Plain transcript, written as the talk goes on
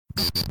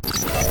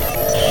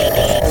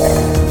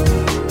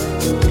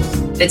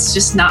It's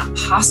just not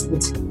possible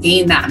to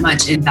gain that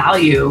much in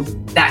value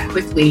that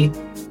quickly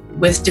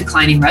with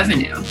declining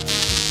revenue.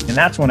 And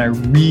that's when I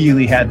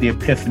really had the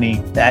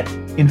epiphany that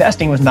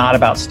investing was not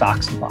about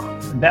stocks and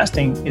bonds.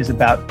 Investing is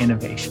about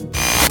innovation.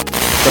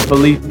 The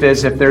belief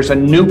is if there's a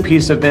new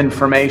piece of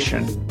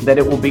information, that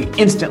it will be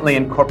instantly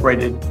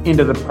incorporated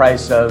into the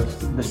price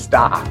of the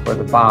stock or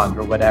the bond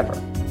or whatever.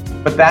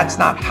 But that's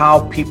not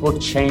how people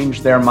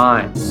change their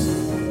minds.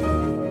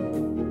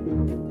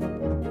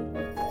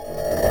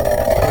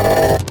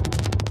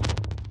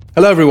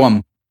 Hello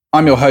everyone,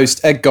 I'm your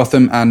host Ed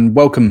Gotham and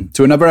welcome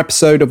to another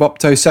episode of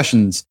Opto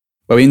Sessions,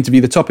 where we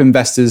interview the top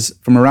investors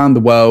from around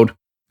the world,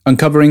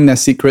 uncovering their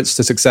secrets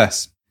to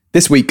success.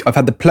 This week I've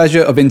had the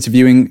pleasure of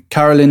interviewing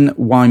Carolyn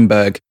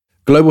Weinberg,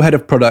 Global Head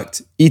of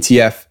Product,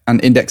 ETF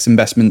and Index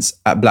Investments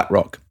at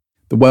BlackRock,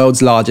 the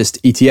world's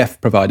largest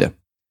ETF provider.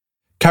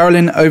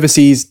 Carolyn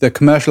oversees the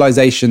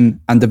commercialization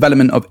and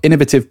development of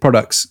innovative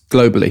products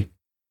globally.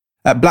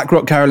 At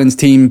BlackRock, Carolyn's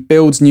team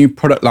builds new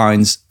product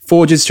lines,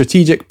 forges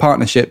strategic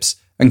partnerships,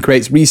 and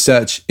creates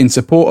research in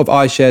support of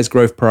iShares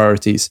growth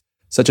priorities,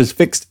 such as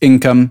fixed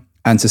income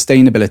and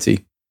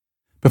sustainability.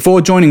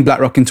 Before joining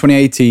BlackRock in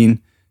 2018,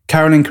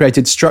 Carolyn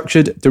created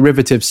structured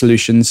derivative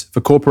solutions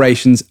for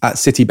corporations at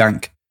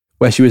Citibank,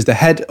 where she was the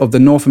head of the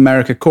North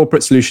America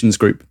Corporate Solutions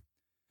Group.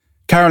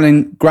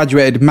 Carolyn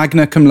graduated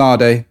magna cum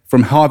laude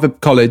from Harvard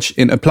College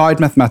in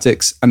Applied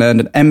Mathematics and earned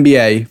an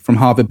MBA from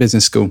Harvard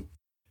Business School.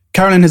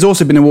 Carolyn has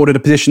also been awarded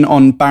a position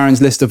on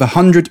Barron's list of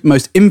 100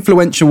 most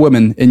influential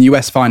women in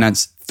US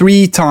finance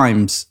 3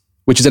 times,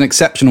 which is an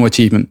exceptional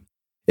achievement.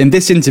 In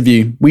this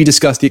interview, we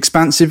discuss the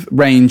expansive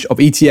range of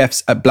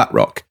ETFs at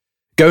BlackRock,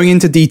 going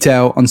into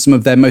detail on some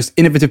of their most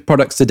innovative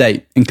products to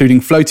date, including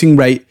floating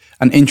rate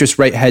and interest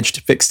rate hedged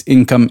fixed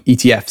income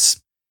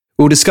ETFs.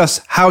 We'll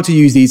discuss how to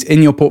use these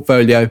in your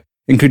portfolio,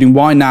 including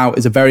why now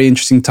is a very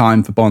interesting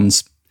time for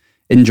bonds.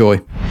 Enjoy.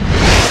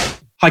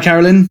 Hi,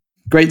 Carolyn.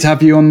 Great to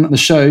have you on the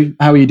show.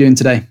 How are you doing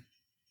today?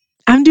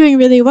 I'm doing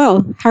really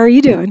well. How are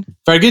you doing?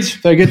 Very good.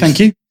 Very good.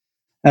 Thank you.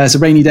 It's a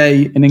rainy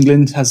day in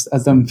England, has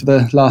done for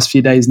the last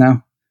few days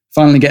now.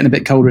 Finally getting a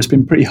bit colder. It's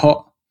been pretty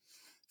hot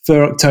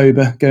for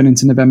October, going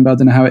into November. I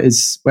don't know how it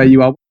is where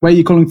you are. Where are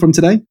you calling from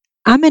today?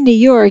 I'm in New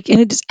York,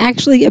 and it's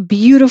actually a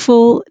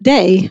beautiful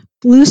day.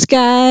 Blue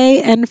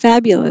sky and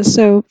fabulous.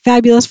 So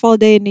fabulous fall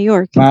day in New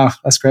York. Wow,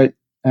 that's great.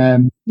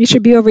 You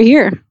should be over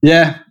here.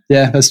 Yeah,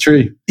 that's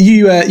true.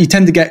 You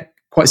tend to get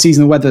quite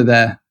seasonal weather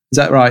there. Is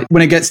that right?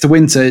 When it gets to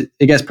winter,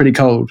 it gets pretty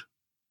cold.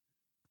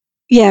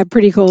 Yeah,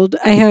 pretty cold.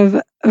 I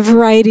have a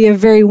variety of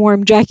very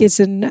warm jackets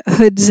and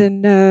hoods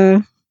and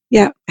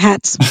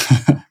hats.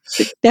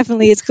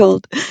 Definitely it's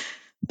cold.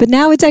 But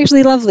now it's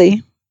actually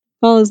lovely.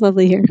 Fall is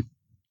lovely here.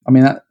 I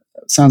mean, that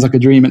sounds like a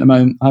dream at the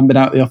moment. I haven't been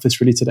out of the office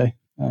really today.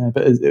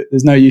 But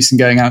there's no use in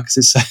going out because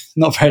it's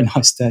not a very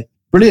nice day.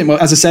 Brilliant. Well,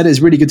 as I said, it's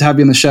really good to have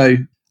you on the show.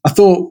 I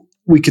thought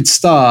we could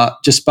start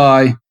just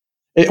by,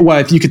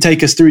 if you could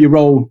take us through your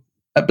role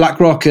at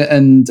BlackRock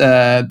and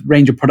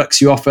range of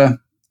products you offer,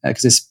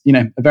 because it's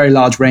a very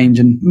large range,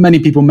 and many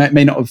people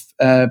may not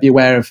be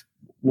aware of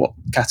what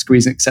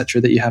categories, etc.,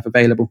 that you have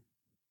available.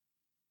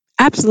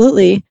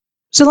 Absolutely.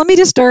 So let me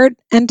just start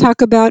and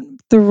talk about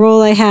the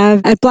role I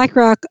have at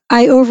BlackRock.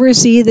 I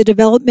oversee the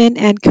development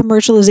and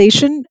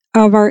commercialization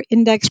of our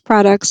index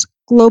products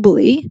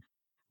globally,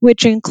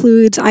 which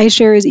includes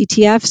iShares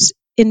ETFs,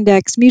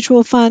 index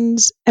mutual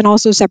funds, and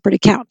also separate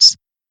accounts.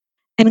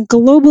 And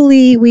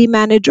globally, we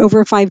manage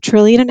over $5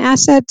 trillion in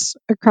assets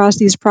across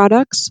these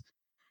products.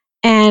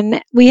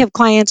 And we have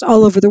clients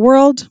all over the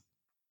world,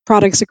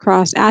 products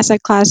across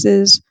asset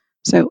classes,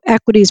 so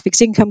equities,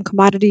 fixed income,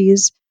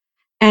 commodities.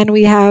 And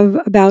we have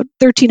about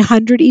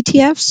 1,300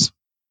 ETFs.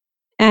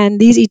 And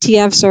these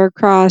ETFs are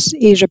across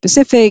Asia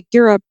Pacific,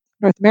 Europe,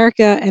 North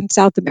America, and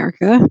South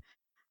America.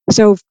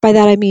 So by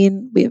that, I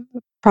mean we have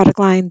product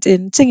lines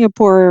in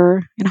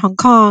Singapore, in Hong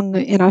Kong,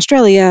 in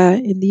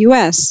Australia, in the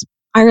US,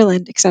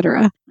 Ireland,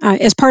 etc.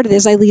 As part of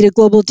this, I lead a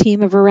global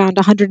team of around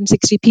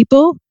 160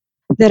 people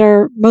that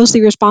are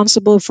mostly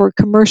responsible for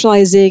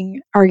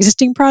commercializing our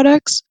existing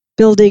products,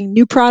 building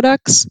new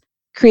products,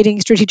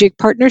 creating strategic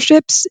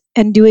partnerships,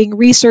 and doing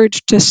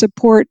research to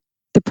support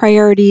the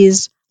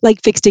priorities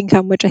like fixed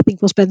income, which I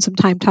think we'll spend some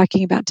time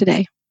talking about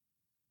today.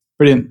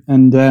 Brilliant.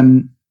 And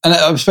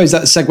I suppose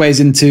that segues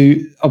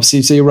into,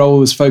 obviously, so your role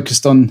was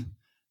focused on,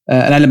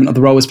 an element of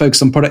the role was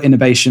focused on product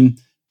innovation.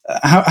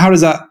 How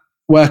does that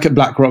work at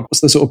BlackRock? What's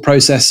the sort of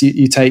process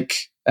you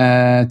take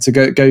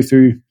to go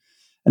through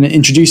and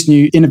introduce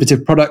new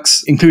innovative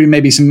products, including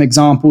maybe some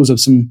examples of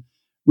some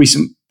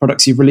recent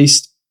products you've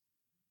released?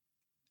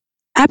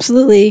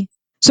 Absolutely.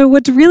 So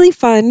what's really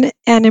fun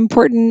and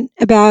important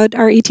about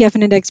our ETF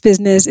and index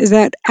business is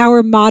that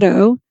our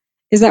motto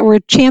is that we're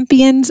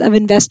champions of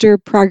investor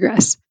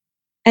progress.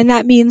 And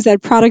that means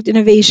that product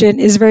innovation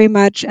is very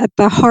much at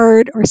the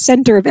heart or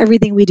center of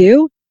everything we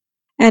do.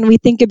 And we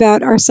think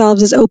about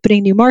ourselves as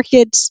opening new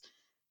markets,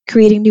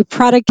 creating new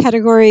product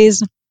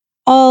categories,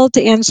 all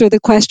to answer the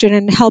question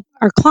and help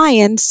our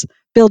clients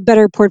build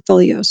better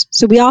portfolios.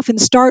 So we often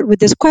start with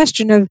this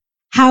question of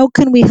how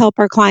can we help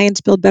our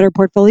clients build better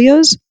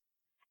portfolios?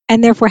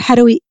 And therefore, how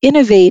do we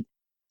innovate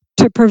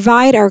to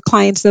provide our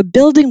clients the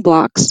building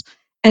blocks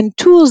and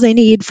tools they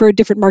need for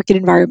different market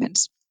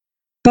environments?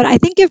 But I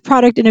think of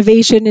product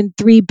innovation in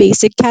three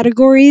basic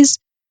categories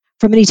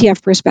from an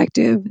ETF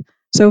perspective.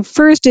 So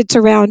first, it's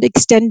around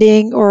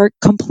extending or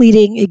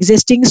completing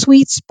existing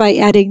suites by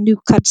adding new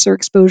cuts or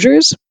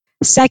exposures.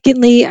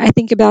 Secondly, I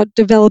think about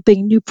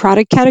developing new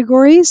product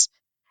categories.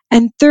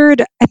 And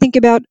third, I think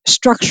about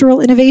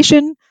structural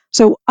innovation,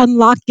 so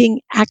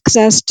unlocking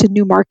access to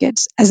new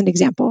markets, as an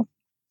example.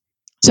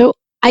 So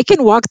I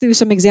can walk through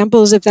some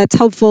examples if that's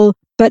helpful,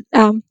 but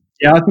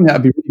yeah, I think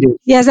that would be really good.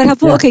 Yeah, is that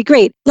helpful? Yeah. Okay,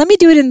 great. Let me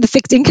do it in the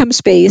fixed income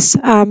space,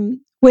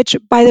 which,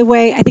 by the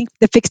way, I think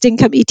the fixed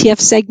income ETF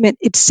segment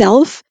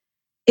itself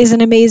is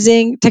an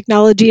amazing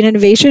technology and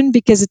innovation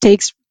because it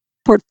takes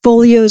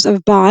portfolios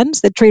of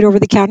bonds that trade over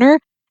the counter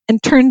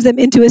and turns them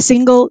into a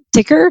single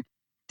ticker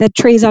that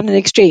trades on an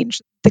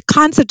exchange. The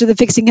concept of the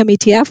fixed income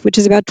ETF, which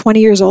is about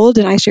 20 years old,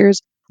 and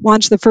iShares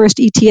launched the first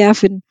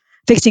ETF and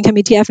fixed income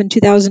ETF in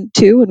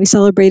 2002, and we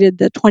celebrated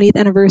the 20th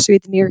anniversary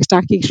at the New York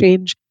Stock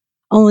Exchange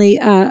only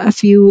a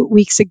few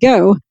weeks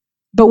ago.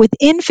 But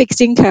within fixed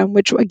income,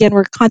 which again,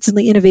 we're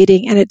constantly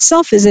innovating and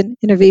itself is an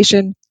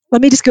innovation,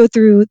 let me just go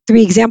through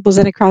three examples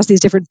and across these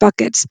different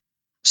buckets.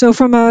 So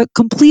from a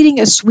completing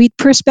a suite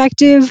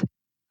perspective,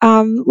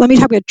 let me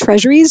talk about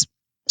treasuries.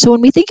 So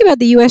when we think about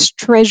the U.S.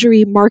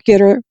 Treasury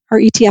market or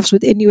ETFs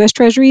within U.S.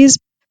 Treasuries,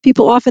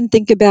 people often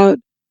think about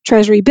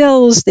Treasury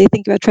bills, they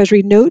think about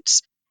Treasury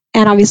notes,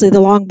 and obviously the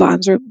long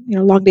bonds or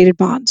long-dated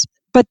bonds.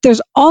 But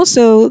there's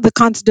also the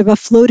concept of a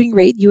floating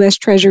rate U.S.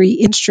 Treasury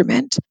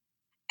instrument.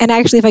 And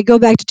actually, if I go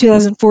back to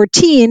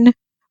 2014,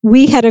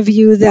 we had a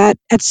view that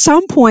at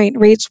some point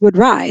rates would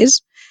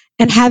rise,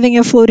 and having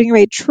a floating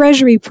rate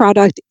Treasury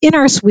product in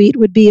our suite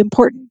would be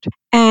important.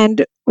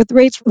 And with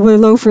rates were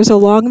low for so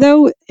long,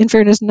 though, in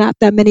fairness, not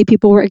that many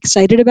people were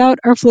excited about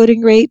our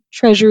floating rate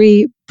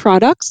Treasury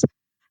products.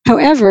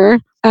 However,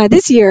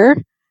 this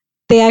year,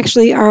 they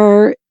actually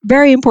are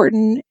very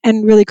important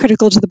and really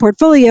critical to the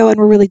portfolio, and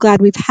we're really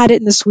glad we've had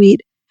it in the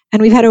suite.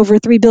 And we've had over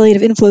 $3 billion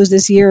of inflows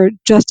this year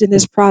just in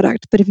this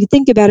product. But if you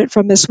think about it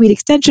from a suite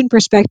extension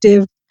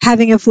perspective,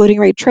 having a floating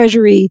rate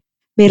Treasury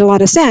made a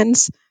lot of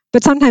sense,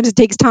 but sometimes it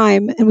takes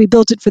time, and we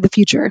built it for the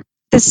future.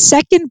 The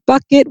second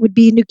bucket would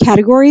be new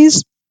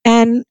categories.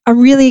 And I'm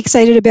really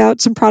excited about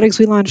some products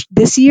we launched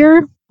this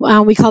year.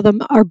 We call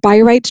them our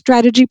buy right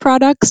strategy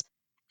products.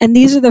 And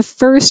these are the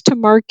first to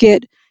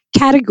market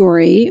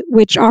category,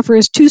 which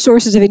offers two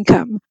sources of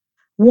income.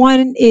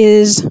 One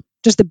is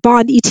just the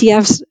bond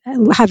ETFs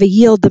have a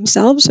yield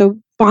themselves, so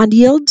bond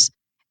yields.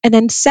 And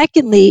then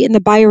secondly, in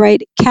the buy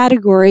right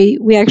category,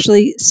 we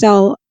actually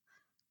sell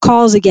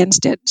calls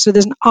against it. So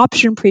there's an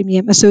option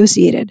premium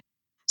associated.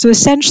 So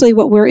essentially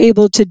what we're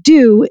able to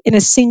do in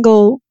a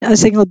single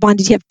bond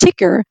ETF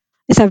ticker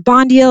is have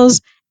bond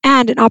yields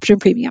and an option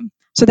premium.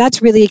 So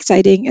that's really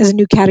exciting as a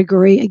new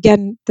category.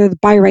 Again, they're the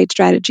buy right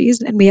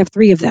strategies, and we have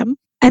three of them.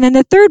 And then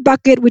the third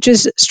bucket, which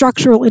is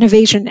structural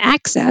innovation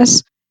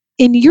access.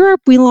 In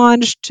Europe, we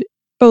launched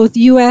both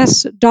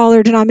US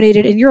dollar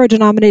denominated and euro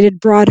denominated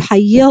broad high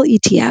yield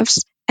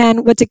ETFs.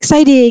 And what's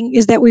exciting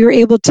is that we were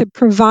able to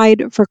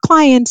provide for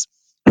clients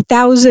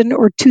 1,000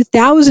 or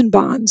 2,000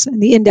 bonds in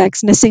the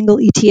index in a single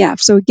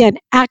ETF. So again,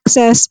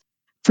 access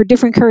for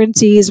different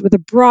currencies with a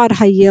broad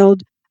high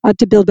yield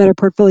to build better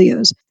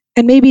portfolios.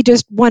 And maybe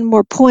just one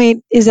more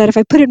point is that if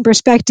I put it in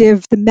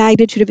perspective, the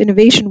magnitude of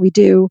innovation we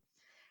do,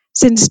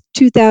 since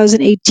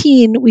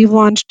 2018, we've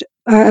launched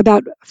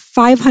about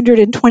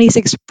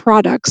 526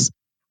 products,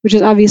 which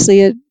is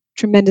obviously a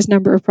tremendous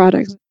number of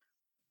products.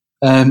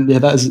 Yeah,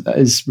 that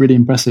is really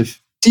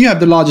impressive. Do you have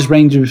the largest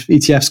range of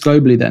ETFs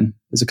globally then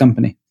as a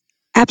company?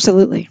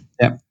 Absolutely.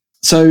 Yeah.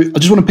 So I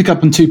just want to pick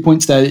up on 2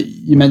 points there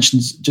you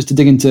mentioned, just to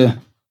dig into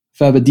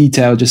further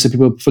detail, just so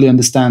people fully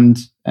understand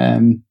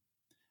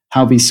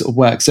how these sort of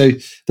work. So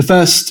the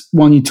first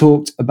one you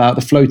talked about,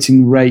 the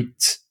floating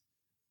rate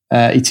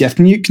ETF.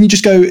 Can you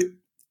just go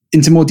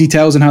into more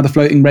details on how the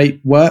floating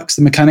rate works,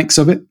 the mechanics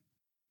of it?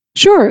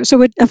 Sure.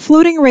 So a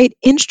floating rate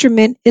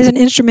instrument is an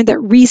instrument that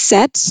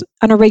resets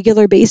on a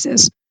regular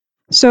basis.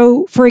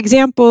 So, for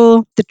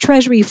example, the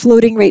Treasury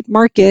floating rate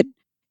market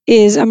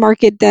is a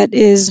market that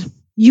is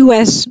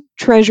U.S.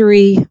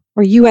 Treasury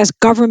or U.S.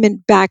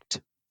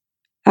 government-backed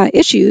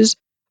issues,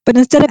 but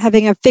instead of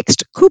having a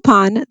fixed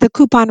coupon, the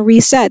coupon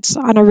resets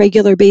on a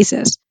regular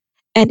basis.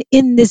 And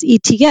in this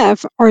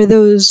ETF are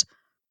those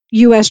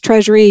U.S.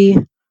 Treasury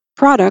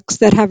products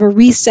that have a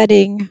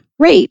resetting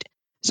rate.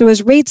 So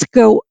as rates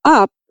go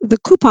up, the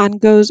coupon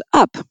goes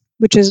up,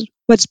 which is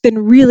what's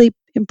been really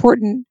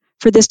important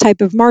for this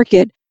type of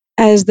market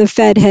as the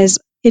Fed has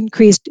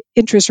increased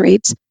interest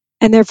rates.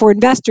 And therefore,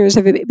 investors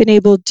have been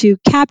able to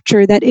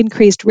capture that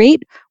increased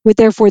rate with,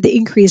 therefore, the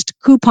increased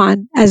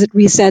coupon as it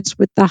resets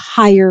with the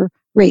higher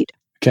rate.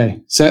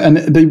 Okay. So, and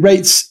the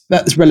rates,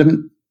 that's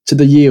relevant to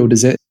the yield,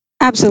 is it?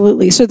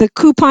 Absolutely. So the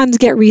coupons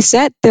get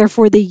reset,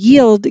 therefore the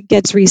yield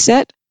gets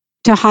reset.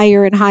 to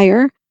higher and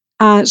higher.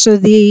 So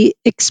the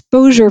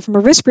exposure from a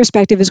risk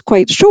perspective is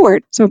quite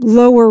short, so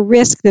lower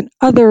risk than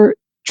other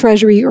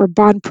treasury or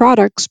bond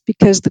products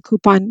because the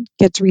coupon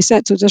gets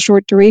reset, so it's a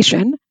short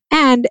duration.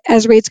 And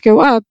as rates go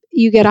up,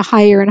 you get a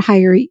higher and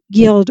higher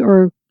yield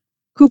or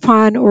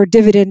coupon or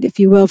dividend, if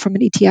you will, from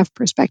an ETF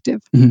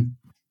perspective. Mm-hmm.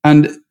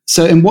 And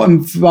so in what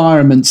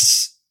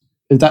environments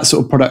is that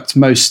sort of product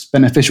most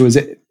beneficial? Is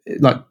it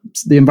like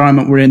the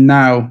environment we're in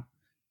now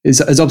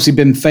has obviously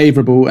been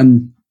favorable,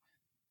 and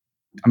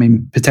I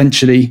mean,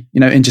 potentially,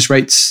 interest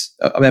rates,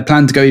 they're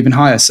planned to go even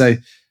higher. So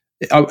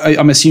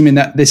I'm assuming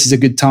that this is a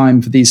good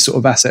time for these sort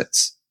of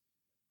assets.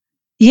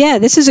 Yeah,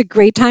 this is a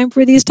great time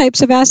for these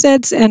types of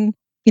assets. And,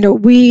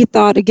 we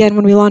thought, again,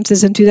 when we launched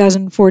this in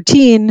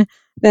 2014,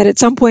 that at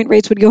some point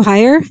rates would go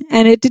higher,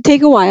 and it did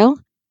take a while.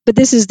 But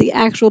this is the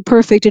actual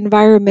perfect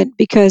environment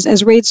because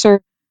as rates are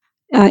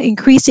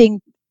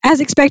increasing as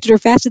expected or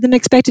faster than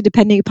expected,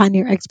 depending upon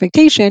your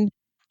expectation,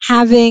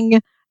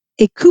 having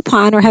a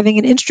coupon or having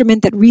an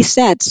instrument that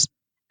resets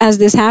as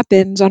this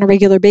happens on a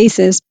regular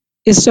basis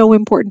is so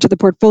important to the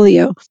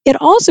portfolio. It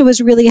also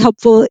is really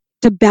helpful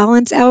to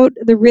balance out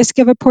the risk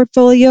of a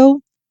portfolio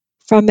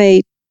from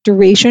a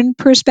duration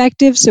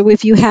perspective. So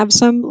if you have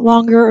some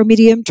longer or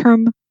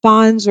medium-term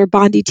bonds or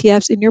bond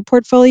ETFs in your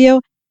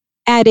portfolio,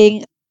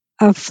 adding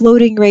a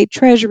floating rate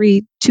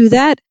treasury to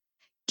that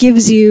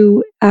gives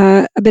you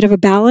a bit of a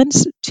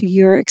balance to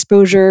your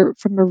exposure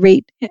from a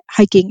rate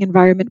hiking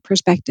environment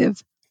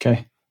perspective.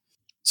 Okay.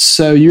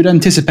 So you'd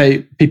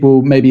anticipate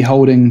people maybe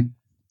holding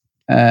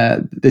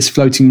this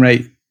floating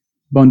rate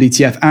bond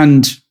ETF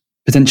and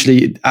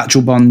potentially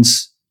actual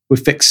bonds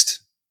with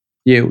fixed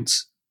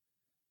yields?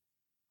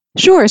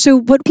 Sure. So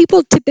what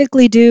people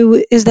typically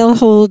do is they'll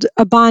hold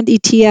a bond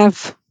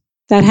ETF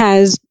that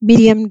has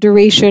medium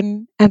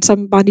duration and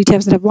some bond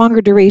ETFs that have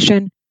longer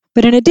duration.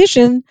 But in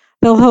addition,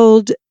 they'll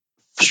hold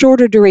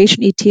shorter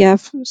duration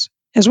ETFs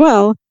as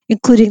well,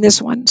 including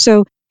this one.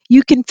 So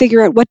you can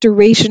figure out what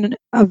duration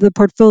of the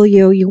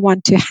portfolio you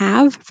want to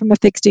have from a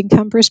fixed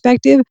income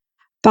perspective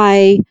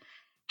by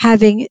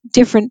having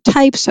different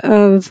types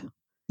of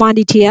bond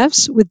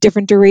ETFs with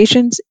different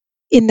durations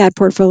in that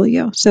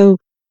portfolio. So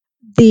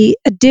the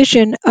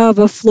addition of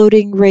a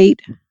floating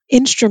rate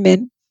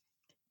instrument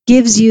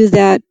gives you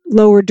that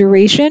lower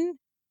duration,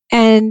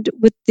 and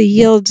with the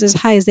yields as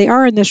high as they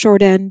are in the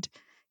short end,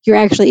 you're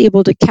actually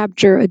able to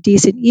capture a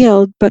decent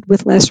yield, but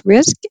with less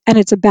risk, and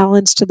it's a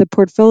balance to the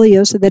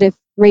portfolio so that if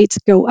rates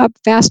go up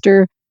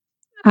faster,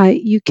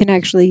 you can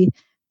actually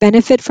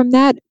benefit from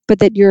that, but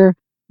that your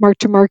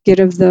mark-to-market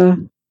of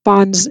the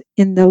bonds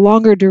in the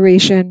longer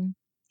duration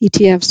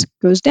ETFs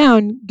goes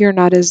down, you're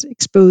not as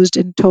exposed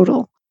in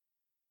total.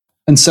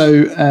 And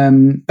so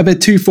are there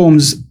two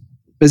forms?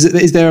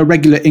 Is there a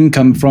regular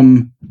income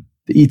from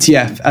the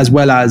ETF as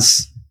well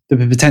as the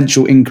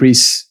potential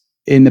increase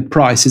in the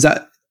price? Is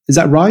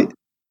that right?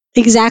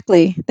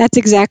 Exactly. That's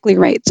exactly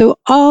right. So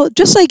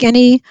just like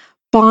any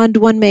bond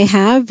one may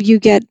have, you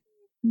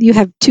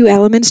have two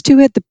elements to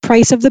it, the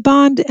price of the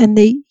bond and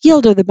the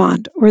yield of the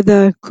bond, or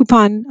the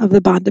coupon of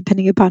the bond,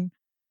 depending upon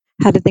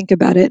how to think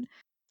about it.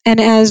 And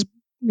as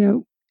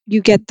you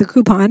get the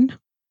coupon,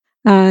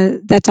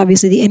 that's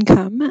obviously the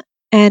income,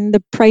 and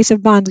the price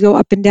of bonds go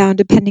up and down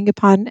depending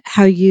upon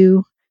how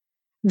you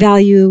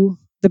value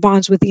the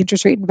bonds with the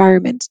interest rate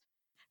environment.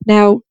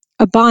 Now,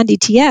 a bond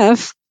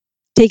ETF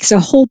takes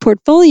a whole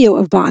portfolio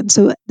of bonds.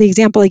 So the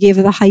example I gave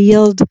of the high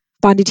yield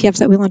bond ETFs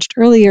that we launched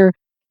earlier,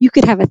 you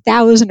could have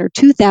 1,000 or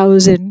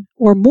 2,000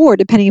 or more,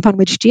 depending upon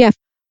which ETF,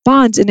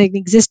 bonds in an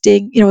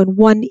existing, in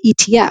one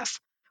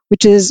ETF,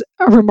 which is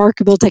a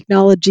remarkable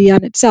technology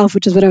on itself,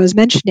 which is what I was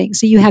mentioning.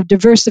 So you have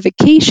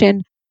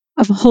diversification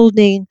of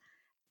holding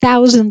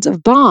thousands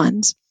of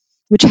bonds,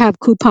 which have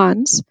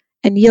coupons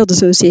and yield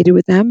associated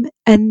with them.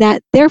 And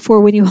that, therefore,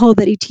 when you hold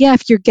that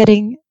ETF, you're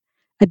getting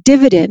a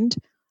dividend,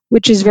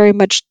 which is very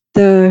much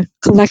the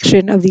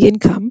collection of the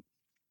income.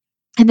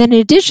 And then in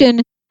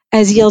addition,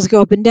 as yields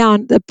go up and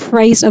down, the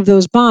price of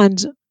those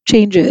bonds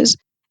changes.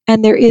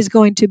 And there is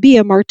going to be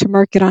a mark to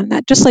market on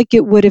that, just like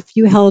it would if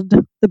you held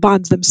the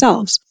bonds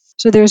themselves.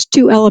 So there's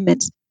two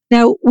elements.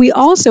 Now, we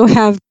also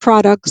have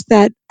products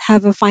that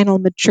have a final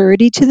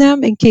maturity to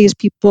them in case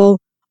people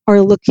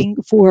are looking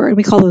for, and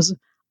we call those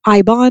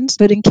I bonds,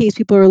 but in case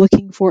people are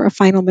looking for a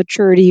final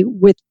maturity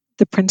with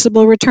the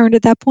principal returned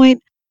at that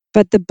point.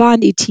 But the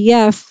bond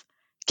ETF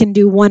can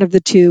do one of the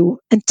two.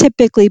 And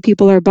typically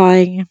people are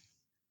buying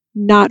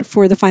not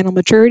for the final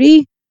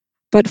maturity,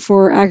 but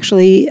for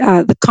actually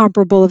the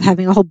comparable of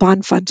having a whole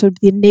bond fund. So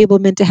the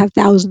enablement to have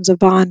thousands of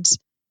bonds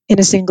in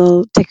a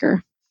single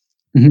ticker.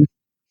 Mm-hmm.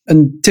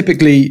 And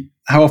typically,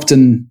 how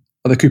often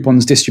are the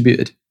coupons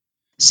distributed?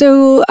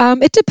 So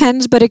it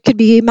depends, but it could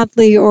be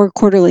monthly or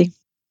quarterly.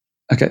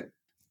 Okay.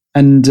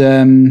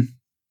 And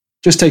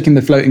just taking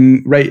the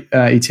floating rate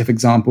ETF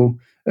example,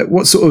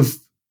 what sort of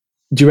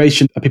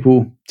duration are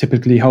people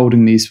typically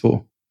holding these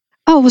for?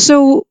 Oh,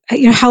 so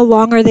how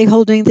long are they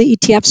holding the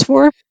ETFs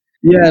for?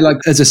 Yeah, like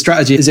as a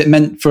strategy, is it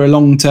meant for a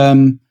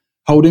long-term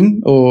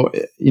holding or,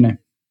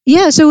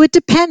 Yeah, so it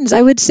depends.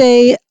 I would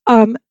say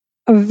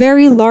a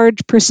very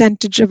large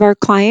percentage of our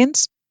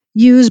clients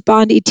use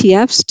bond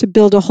ETFs to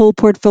build a whole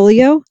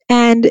portfolio.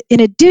 And in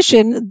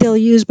addition, they'll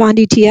use bond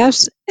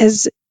ETFs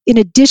as in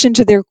addition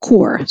to their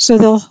core. So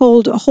they'll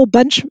hold a whole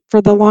bunch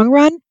for the long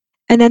run,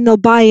 and then they'll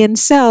buy and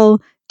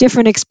sell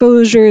different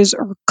exposures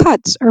or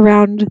cuts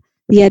around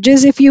the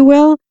edges, if you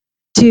will,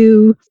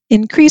 to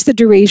increase the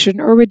duration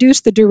or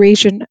reduce the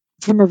duration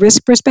from a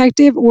risk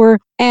perspective, or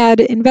add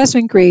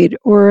investment grade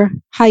or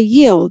high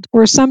yield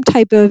or some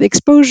type of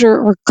exposure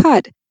or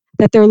cut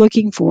that they're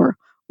looking for.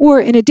 Or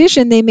in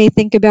addition, they may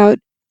think about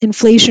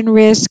inflation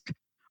risk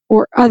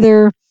or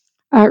other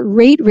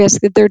rate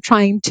risk that they're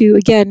trying to,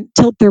 again,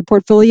 tilt their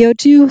portfolio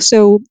to.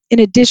 So in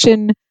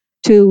addition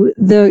to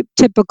the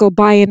typical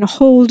buy and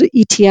hold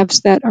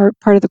ETFs that are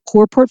part of the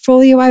core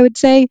portfolio, I would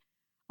say,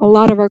 a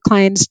lot of our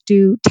clients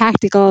do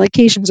tactical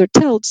allocations or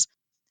tilts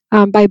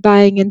by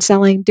buying and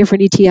selling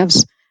different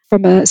ETFs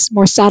from a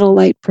more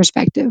satellite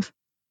perspective.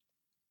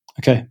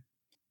 Okay.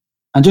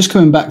 And just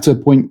coming back to a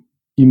point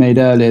you made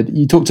earlier,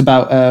 you talked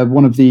about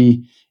one of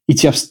the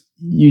ETFs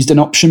used an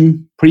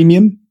option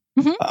premium.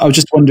 Mm-hmm. I was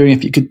just wondering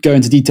if you could go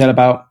into detail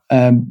about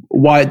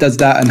why it does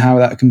that and how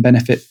that can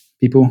benefit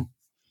people.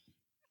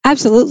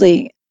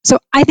 Absolutely. So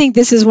I think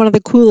this is one of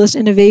the coolest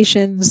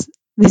innovations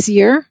this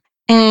year.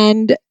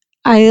 And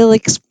I'll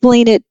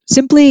explain it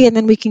simply, and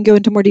then we can go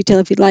into more detail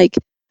if you'd like.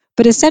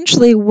 But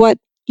essentially what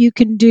you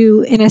can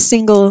do in a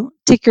single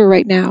ticker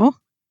right now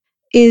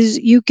is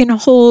you can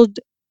hold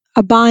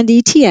a bond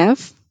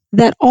ETF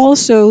that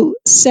also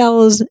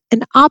sells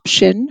an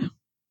option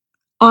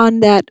on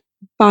that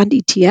bond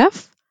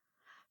ETF,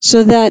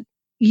 so that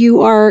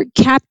you are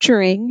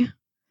capturing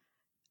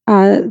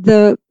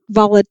the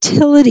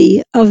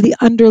volatility of the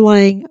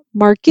underlying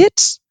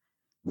markets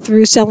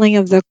through selling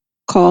of the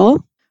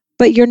call,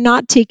 but you're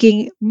not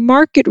taking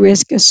market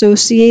risk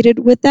associated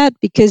with that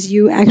because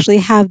you actually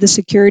have the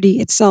security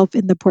itself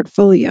in the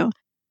portfolio.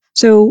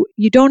 So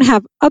you don't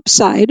have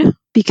upside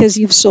because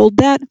you've sold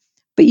that,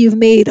 but you've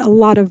made a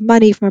lot of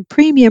money from a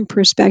premium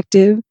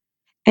perspective,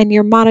 and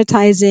you're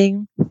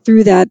monetizing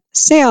through that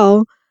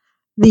sale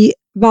the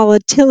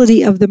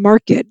volatility of the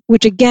market,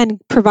 which again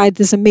provides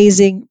this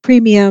amazing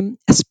premium,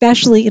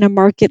 especially in a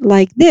market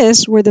like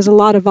this where there's a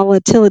lot of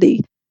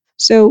volatility.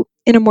 So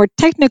in a more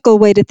technical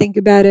way to think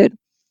about it,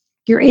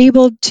 you're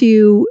able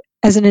to,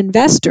 as an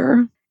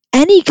investor,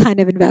 any kind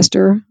of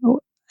investor,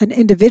 an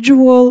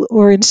individual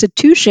or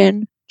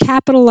institution,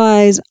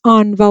 capitalize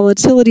on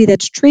volatility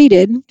that's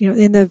traded,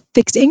 in the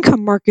fixed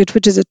income market,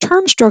 which is a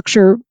term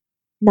structure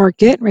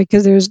market, right?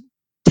 Because there's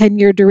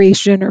 10-year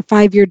duration or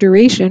 5-year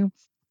duration,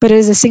 but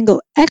as a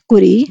single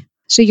equity,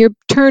 so you're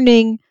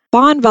turning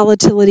bond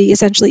volatility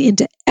essentially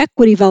into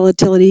equity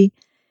volatility,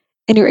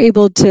 and you're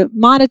able to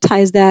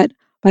monetize that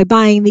by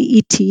buying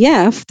the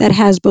ETF that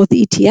has both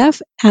the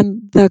ETF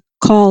and the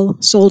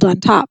call sold on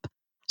top.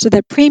 So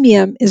that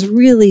premium is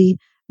really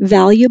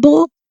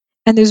valuable,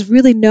 and there's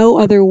really no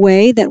other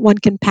way that one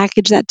can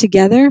package that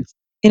together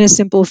in a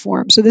simple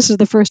form. So this is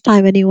the first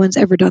time anyone's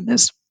ever done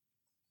this.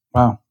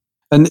 Wow.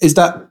 And is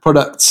that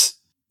product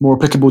more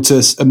applicable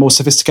to a more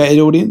sophisticated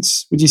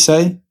audience, would you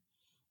say?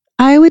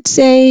 I would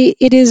say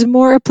it is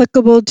more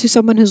applicable to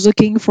someone who's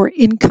looking for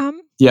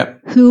income,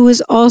 who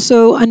is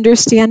also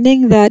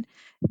understanding that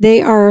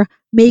they are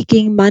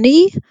making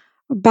money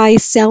by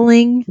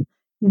selling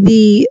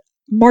the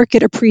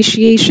market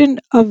appreciation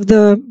of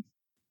the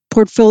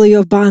portfolio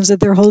of bonds that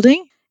they're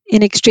holding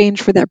in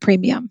exchange for that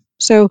premium.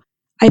 So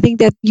I think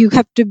that you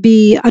have to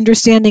be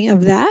understanding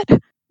of that,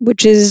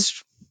 which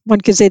is,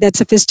 one could say that's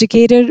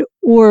sophisticated,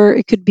 or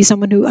it could be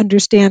someone who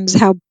understands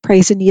how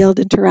price and yield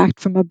interact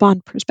from a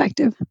bond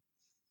perspective.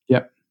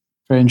 Yep,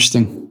 very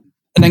interesting.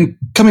 And then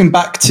coming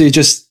back to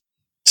just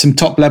some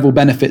top level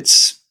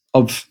benefits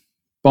of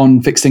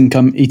bond fixed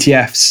income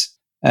ETFs,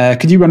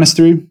 could you run us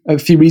through a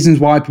few reasons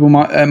why people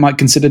might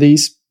consider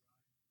these?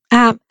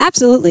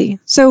 Absolutely.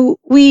 So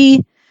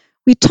we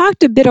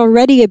talked a bit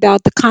already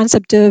about the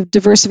concept of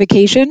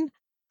diversification.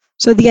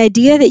 So the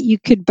idea that you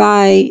could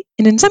buy,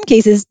 and in some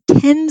cases,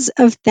 tens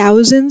of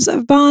thousands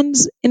of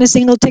bonds in a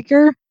single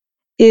ticker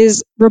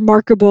is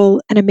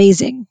remarkable and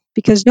amazing,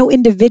 because no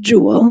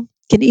individual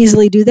can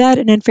easily do that.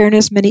 And in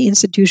fairness, many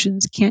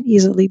institutions can't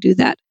easily do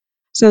that.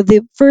 So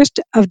the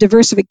first of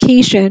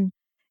diversification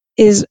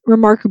is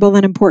remarkable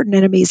and important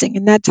and amazing.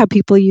 And that's how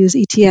people use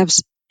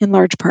ETFs in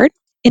large part.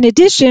 In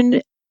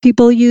addition,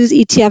 people use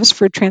ETFs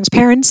for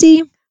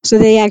transparency. So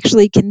they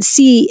actually can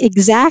see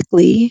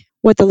exactly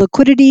what the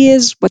liquidity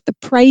is, what the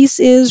price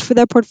is for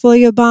that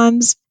portfolio of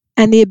bonds,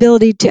 and the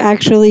ability to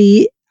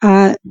actually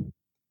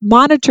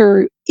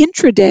monitor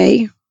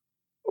intraday,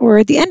 or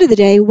at the end of the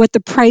day, what the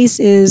price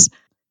is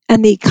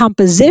and the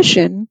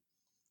composition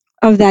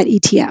of that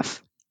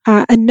ETF.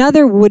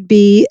 Another would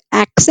be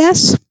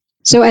access.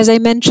 So as I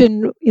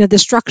mentioned, the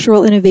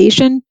structural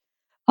innovation,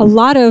 a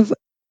lot of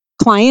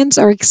clients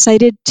are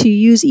excited to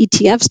use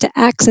ETFs to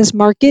access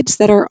markets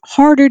that are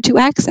harder to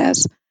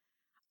access,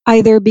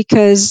 either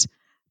because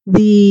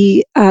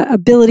the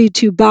ability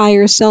to buy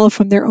or sell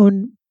from their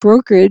own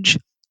brokerage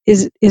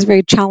is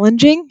very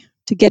challenging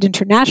to get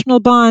international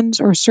bonds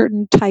or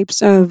certain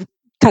types of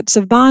cuts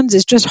of bonds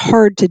is just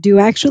hard to do,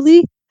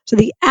 actually. So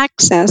the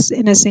access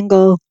in a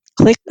single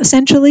click,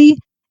 essentially,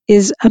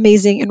 is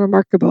amazing and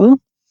remarkable.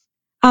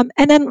 And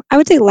then I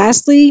would say,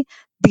 lastly,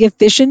 the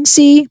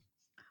efficiency,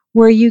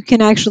 where you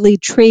can actually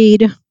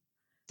trade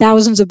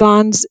thousands of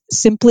bonds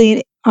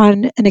simply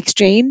on an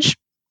exchange,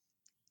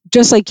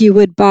 just like you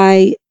would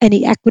buy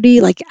any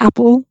equity like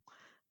Apple,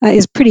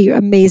 is pretty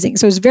amazing.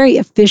 So it's very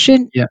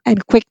efficient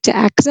and quick to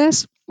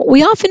access.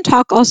 We often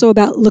talk also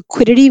about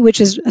liquidity, which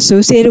is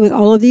associated with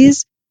all of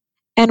these.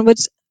 And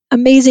what's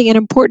amazing and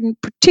important,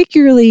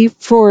 particularly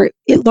for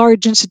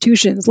large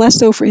institutions, less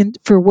so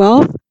for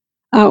wealth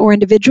or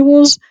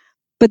individuals,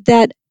 but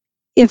that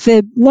if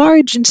a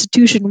large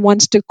institution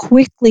wants to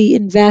quickly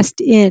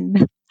invest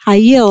in high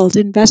yield,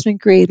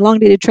 investment grade, long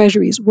dated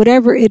treasuries,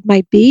 whatever it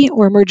might be,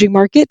 or emerging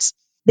markets,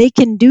 they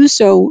can do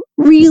so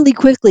really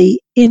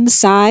quickly in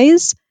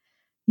size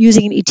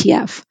using an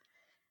ETF.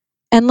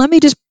 And let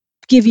me just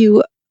give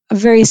you a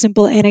very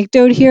simple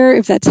anecdote here,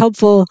 if that's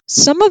helpful.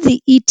 Some of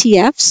the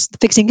ETFs, the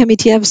fixed income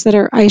ETFs that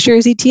are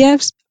iShares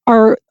ETFs,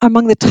 are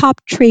among the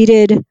top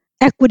traded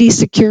equity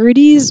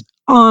securities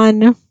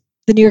on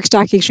the New York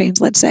Stock Exchange,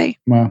 let's say,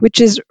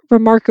 which is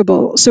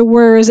remarkable. So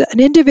whereas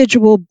an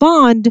individual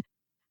bond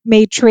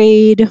may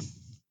trade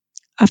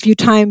a few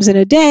times in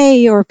a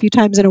day or a few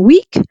times in a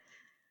week,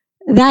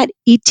 that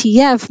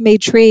ETF may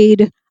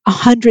trade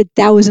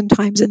 100,000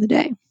 times in the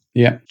day.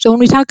 Yeah. So when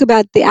we talk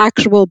about the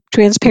actual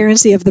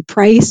transparency of the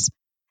price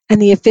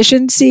and the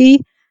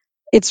efficiency,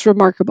 it's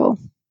remarkable.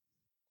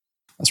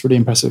 That's really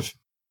impressive.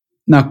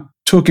 Now,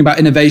 talking about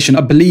innovation,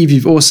 I believe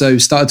you've also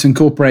started to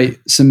incorporate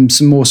some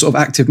more sort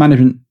of active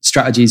management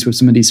strategies with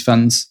some of these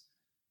funds.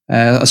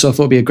 So I thought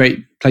it'd be a great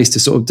place to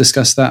sort of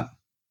discuss that.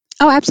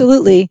 Oh,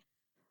 absolutely.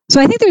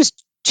 So I think there's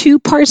two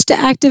parts to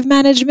active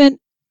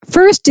management.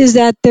 First is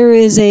that there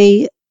is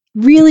a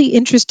really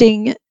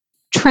interesting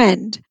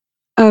trend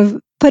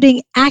of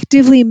putting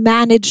actively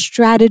managed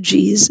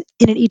strategies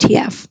in an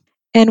ETF.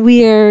 And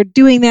we are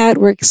doing that.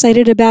 We're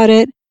excited about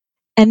it.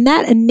 And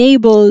that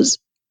enables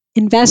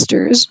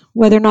investors,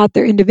 whether or not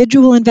they're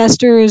individual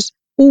investors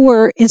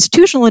or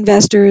institutional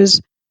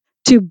investors,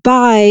 to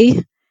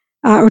buy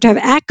or to have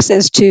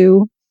access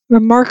to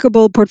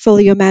remarkable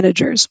portfolio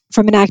managers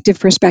from an active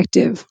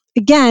perspective.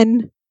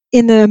 Again,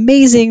 in the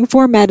amazing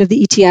format of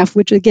the ETF,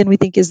 which again we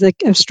think is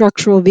like a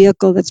structural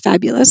vehicle that's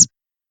fabulous.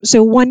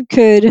 So one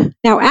could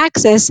now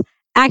access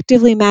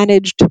actively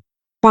managed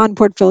bond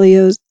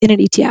portfolios in an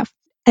ETF.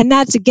 And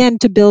that's, again,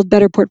 to build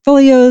better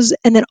portfolios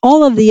and then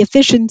all of the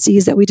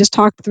efficiencies that we just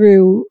talked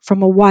through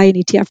from a why and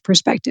ETF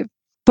perspective.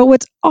 But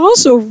what's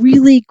also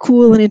really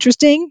cool and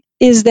interesting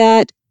is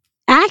that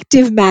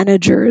active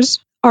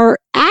managers are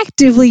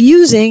actively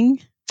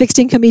using fixed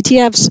income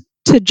ETFs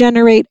to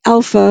generate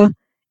alpha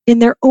in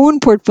their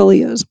own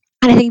portfolios.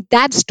 And I think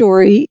that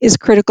story is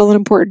critical and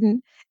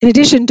important. In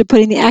addition to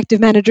putting the active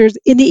managers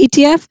in the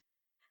ETF,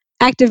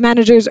 active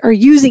managers are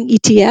using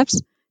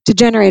ETFs to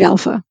generate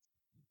alpha.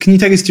 Can you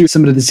take us through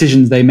some of the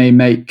decisions they may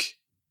make,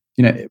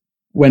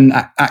 when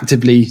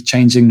actively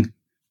changing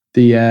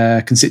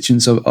the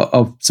constituents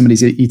of some of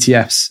these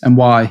ETFs and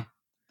why?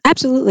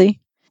 Absolutely.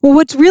 Well,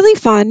 what's really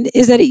fun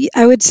is that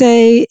I would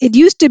say it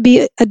used to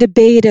be a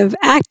debate of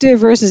active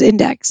versus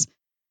index.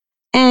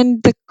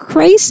 And the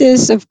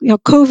crisis of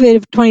COVID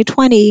of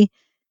 2020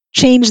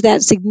 changed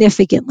that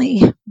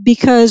significantly,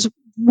 because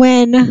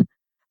when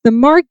the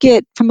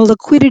market from a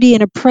liquidity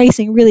and a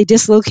pricing really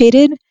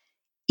dislocated,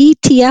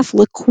 ETF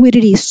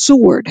liquidity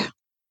soared.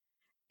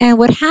 And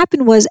what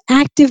happened was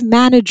active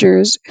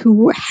managers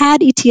who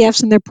had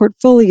ETFs in their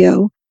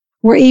portfolio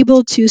were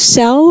able to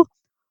sell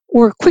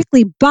or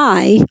quickly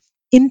buy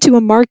into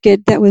a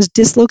market that was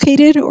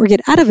dislocated or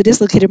get out of a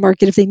dislocated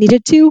market if they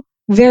needed to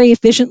very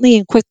efficiently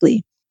and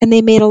quickly. And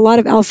they made a lot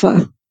of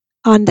alpha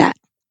on that.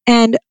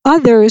 And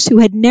others who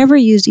had never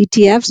used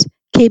ETFs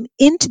came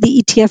into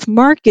the ETF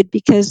market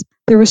because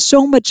there was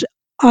so much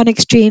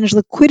on-exchange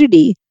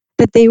liquidity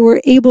that they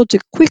were able to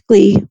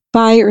quickly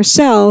buy or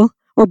sell,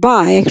 or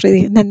buy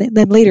actually, and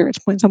then later at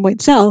some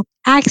point sell,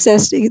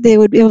 they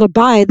would be able to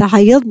buy the high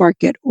yield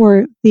market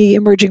or the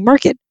emerging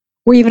market,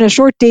 or even a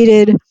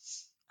short-dated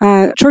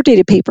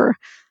paper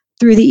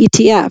through the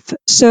ETF.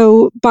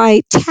 So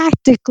by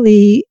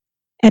tactically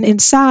and in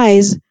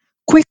size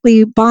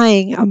quickly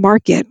buying a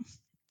market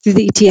through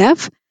the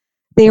ETF,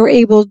 they were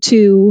able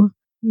to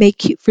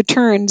make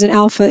returns and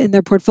alpha in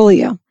their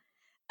portfolio.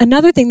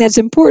 Another thing that's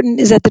important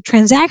is that the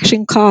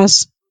transaction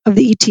costs of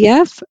the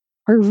ETF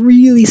are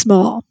really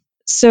small.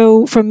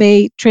 So from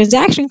a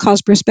transaction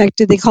cost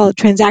perspective, they call it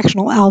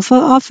transactional alpha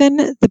often,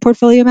 the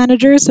portfolio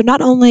managers. So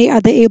not only are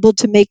they able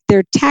to make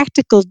their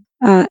tactical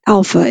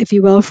alpha, if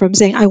you will, from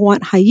saying I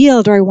want high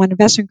yield or I want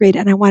investment grade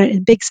and I want it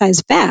in big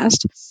size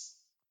fast,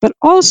 but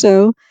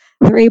also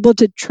they're able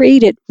to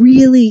trade at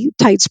really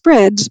tight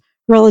spreads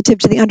relative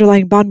to the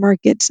underlying bond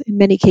markets in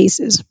many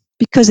cases,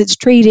 because it's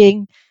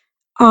trading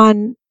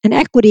on an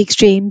equity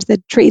exchange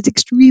that trades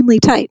extremely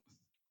tight.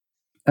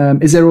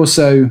 Is there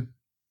also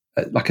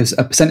like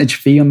a percentage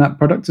fee on that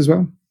product as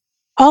well?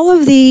 All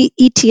of the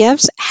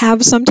ETFs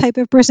have some type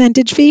of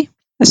percentage fee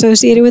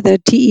associated with a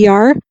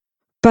TER,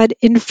 but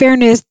in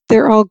fairness,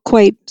 they're all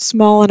quite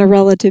small on a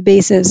relative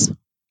basis.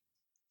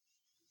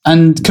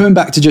 And coming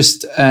back to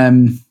just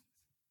the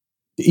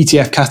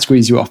ETF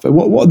categories you offer,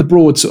 what are the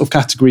broad sort of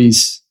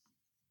categories?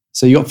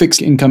 So you got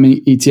fixed income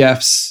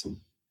ETFs,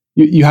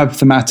 you have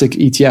thematic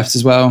ETFs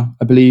as well,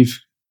 I believe.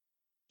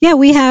 Yeah,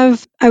 we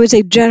have, I would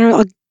say general,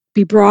 I'll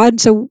be broad.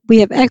 So we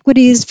have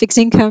equities, fixed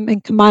income,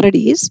 and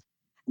commodities.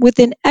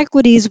 Within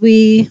equities,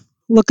 we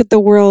look at the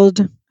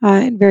world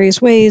in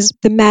various ways.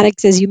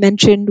 Thematics, as you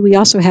mentioned, we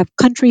also have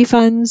country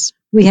funds,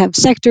 we have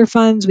sector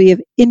funds, we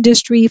have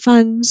industry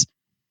funds,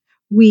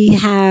 we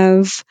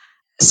have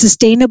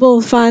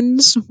sustainable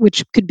funds,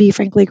 which could be,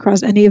 frankly,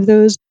 across any of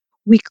those.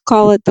 We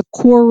call it the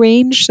core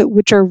range,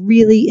 which are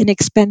really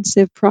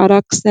inexpensive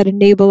products that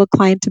enable a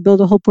client to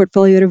build a whole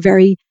portfolio at a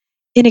very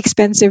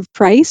inexpensive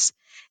price.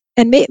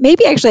 And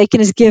maybe actually I can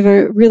just give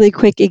a really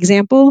quick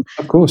example.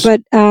 Of course.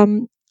 But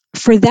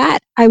for that,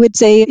 I would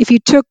say if you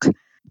took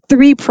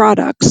 3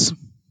 products,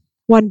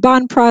 one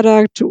bond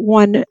product,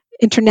 one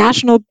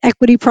international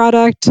equity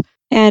product,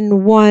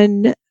 and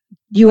one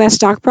U.S.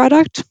 stock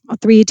product,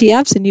 3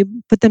 ETFs, and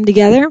you put them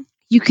together,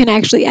 you can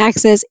actually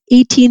access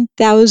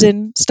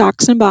 18,000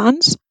 stocks and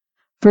bonds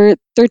for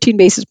 13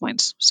 basis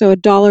points. So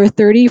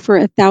 $1.30 for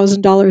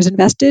 $1,000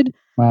 invested,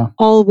 wow,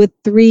 all with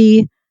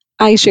 3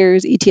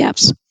 iShares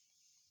ETFs,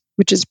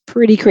 which is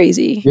pretty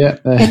crazy. Yeah,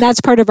 and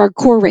that's part of our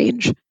core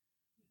range.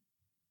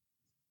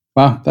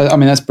 Wow, I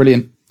mean, that's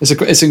brilliant.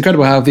 It's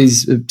incredible how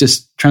these have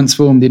just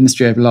transformed the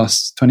industry over the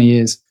last 20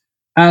 years.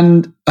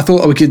 And I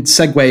thought we could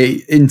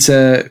segue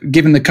into,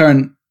 given the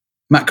current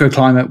macro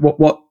climate,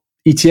 what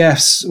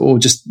ETFs or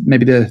just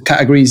maybe the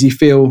categories you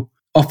feel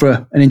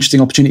offer an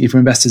interesting opportunity for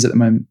investors at the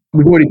moment.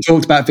 We've already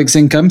talked about fixed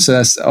income, so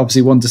that's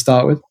obviously one to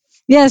start with.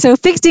 Yeah, so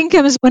fixed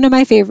income is one of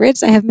my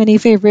favorites. I have many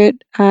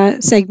favorite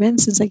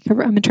segments since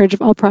I'm in charge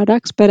of all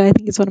products, but I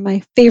think it's one of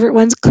my favorite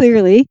ones,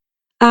 clearly.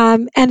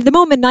 And at the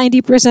moment,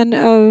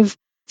 90% of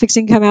fixed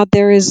income out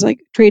there is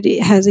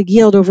has a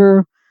yield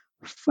over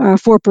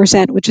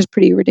 4%, which is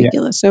pretty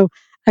ridiculous. Yeah. So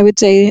I would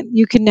say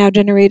you can now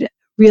generate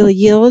real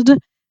yield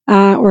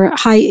or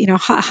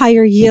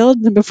higher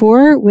yield than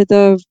before with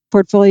a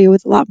portfolio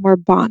with a lot more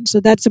bonds. So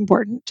that's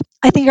important.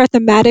 I think our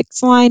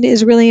thematics line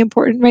is really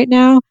important right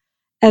now,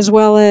 as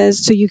well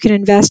as so you can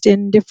invest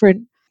in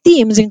different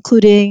themes,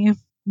 including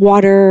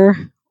water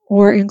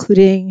or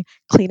including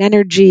clean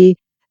energy.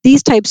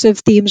 These types of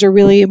themes are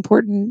really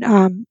important,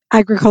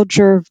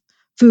 agriculture,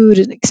 food,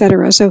 and et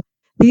cetera. So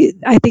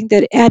I think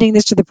that adding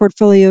this to the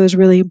portfolio is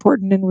really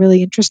important and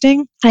really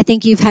interesting. I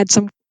think you've had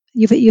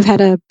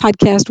a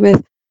podcast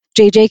with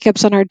Jay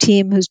Jacobs on our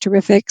team, who's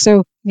terrific.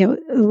 So, a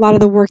lot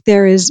of the work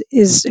there is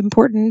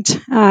important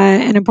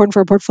and important for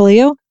our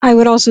portfolio. I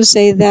would also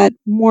say that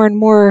more and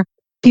more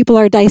people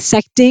are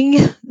dissecting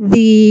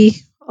the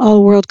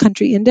all world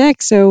country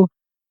index. So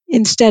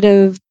instead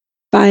of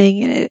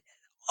buying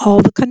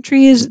all the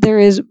countries, there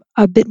is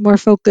a bit more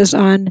focus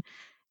on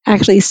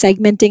actually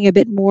segmenting a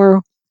bit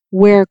more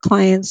where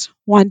clients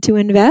want to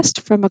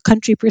invest from a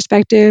country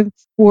perspective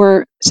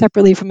or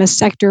separately from a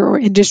sector or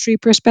industry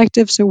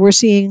perspective. So we're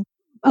seeing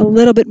a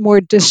little bit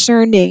more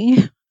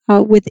discerning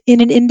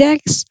within an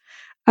index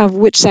of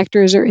which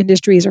sectors or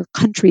industries or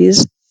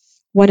countries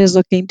one is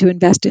looking to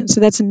invest in. So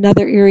that's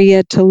another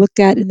area to look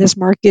at in this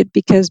market,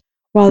 because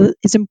while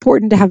it's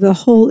important to have the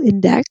whole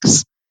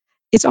index,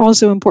 it's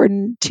also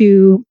important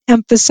to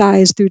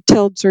emphasize through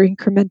tilts or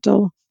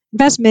incremental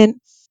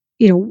investment,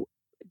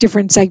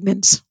 different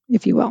segments,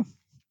 if you will.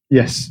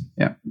 Yes.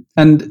 Yeah.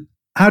 And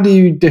how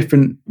do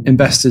different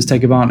investors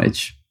take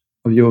advantage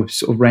of your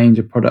sort of range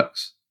of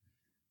products?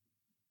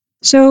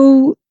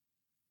 So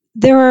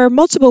there are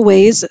multiple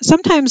ways.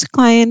 Sometimes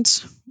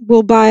clients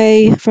will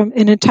buy from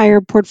an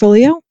entire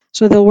portfolio.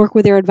 So they'll work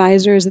with their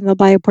advisors and they'll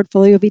buy a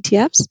portfolio of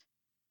ETFs.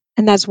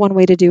 And that's one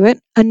way to do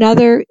it.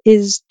 Another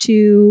is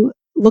to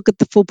look at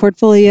the full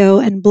portfolio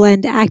and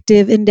blend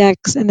active,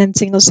 index, and then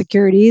single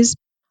securities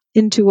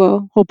into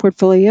a whole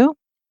portfolio.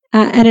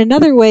 And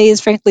another way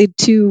is, frankly,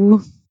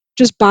 to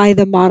just buy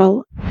the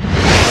model.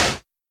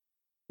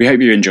 We hope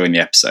you're enjoying the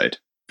episode.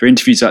 For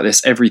interviews like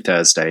this every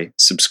Thursday,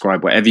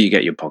 subscribe wherever you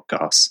get your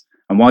podcasts.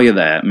 And while you're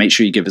there, make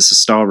sure you give us a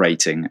star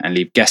rating and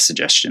leave guest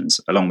suggestions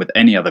along with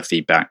any other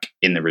feedback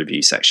in the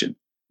review section.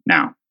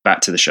 Now,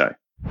 back to the show.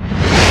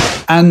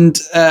 And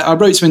I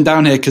wrote something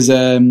down here because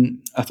I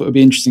thought it would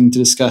be interesting to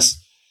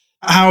discuss.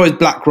 How is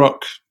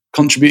BlackRock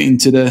contributing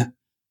to the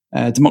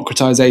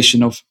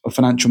democratization of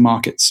financial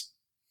markets?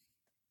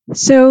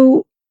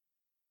 So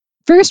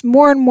first,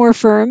 more and more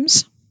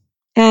firms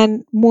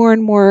and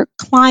more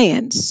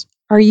clients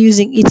are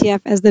using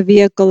ETF as the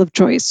vehicle of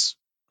choice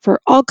for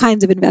all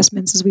kinds of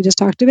investments, as we just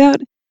talked about.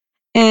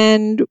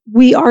 And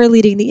we are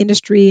leading the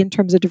industry in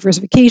terms of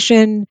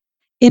diversification,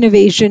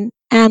 innovation,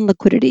 and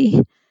liquidity.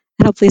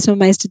 And hopefully some of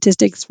my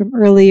statistics from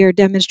earlier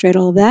demonstrate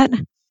all of that.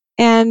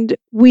 And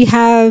we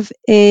have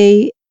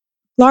a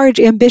large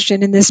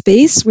ambition in this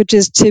space, which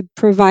is to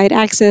provide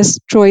access,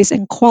 choice,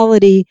 and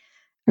quality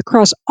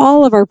across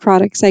all of our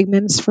product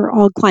segments for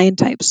all client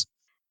types.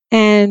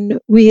 And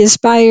we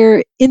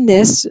aspire in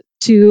this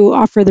to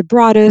offer the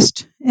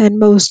broadest and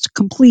most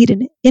complete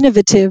and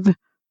innovative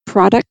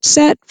product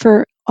set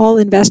for all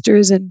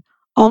investors in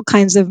all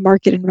kinds of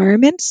market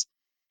environments,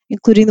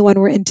 including the one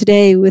we're in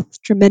today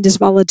with tremendous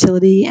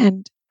volatility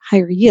and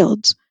higher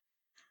yields.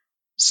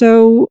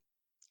 So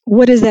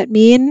what does that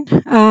mean?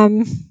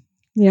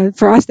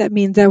 For us, that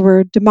means that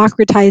we're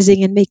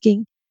democratizing and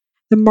making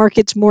the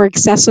markets more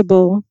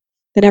accessible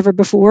than ever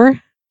before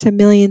to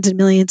millions and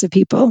millions of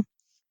people.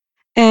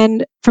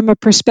 And from a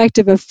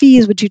perspective of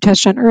fees, which you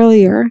touched on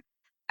earlier,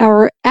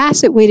 our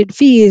asset-weighted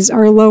fees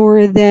are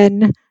lower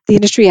than the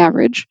industry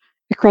average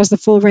across the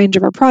full range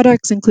of our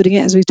products, including,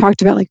 as we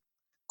talked about, like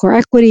core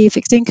equity,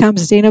 fixed income,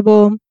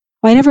 sustainable.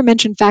 Well, I never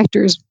mentioned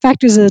factors.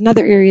 Factors is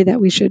another area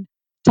that we should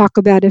talk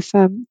about if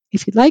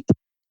you'd like,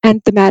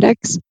 and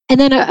thematics. And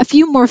then a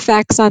few more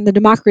facts on the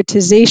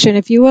democratization,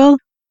 if you will.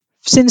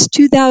 Since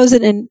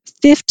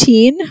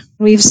 2015,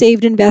 we've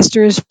saved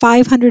investors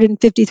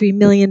 $553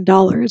 million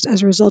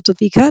as a result of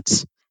fee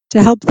cuts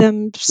to help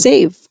them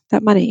save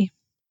that money,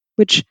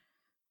 which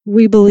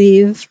we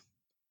believe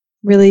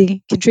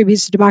really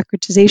contributes to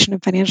democratization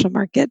of financial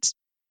markets.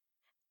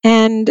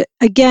 And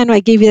again,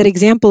 I gave you that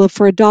example of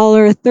for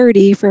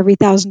 $1.30 for every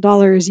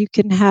 $1,000, you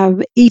can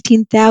have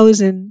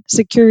 18,000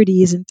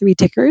 securities in 3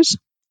 tickers,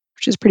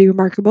 which is pretty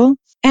remarkable.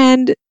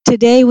 And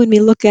today, when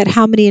we look at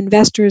how many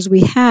investors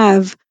we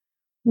have,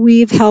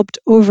 we've helped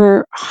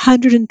over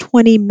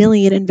 120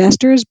 million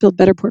investors build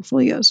better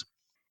portfolios.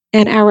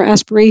 And our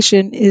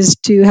aspiration is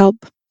to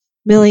help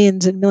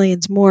millions and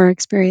millions more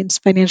experience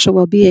financial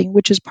well-being,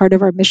 which is part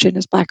of our mission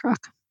as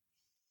BlackRock.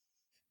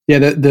 Yeah,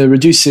 the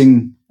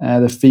reducing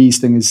the fees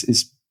thing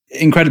is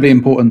incredibly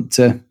important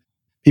to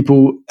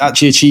people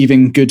actually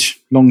achieving good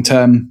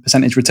long-term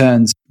percentage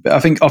returns. But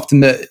I think often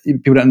that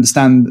people don't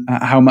understand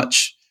how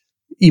much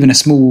even a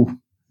small,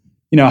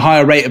 a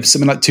higher rate of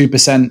something like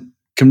 2%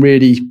 can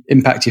really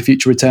impact your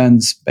future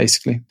returns,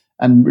 basically.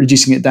 And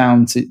reducing it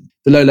down to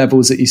the low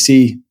levels that you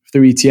see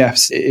through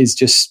ETFs is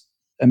just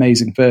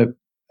amazing for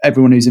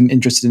everyone who's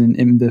interested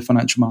in the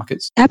financial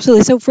markets.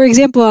 Absolutely. So, for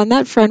example, on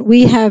that front,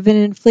 we have an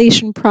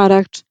inflation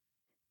product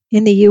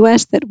in the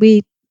US that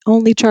we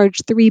only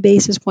charge 3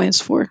 basis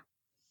points for.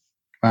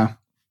 Wow.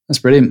 That's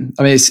brilliant.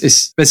 I mean,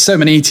 there's so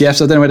many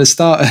ETFs. I don't know where to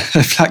start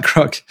at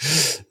BlackRock.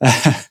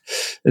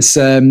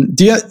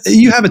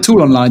 You have a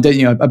tool online, don't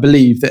you? I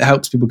believe that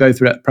helps people go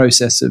through that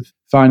process of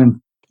finding.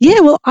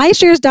 Yeah, well,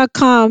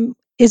 iShares.com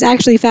is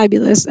actually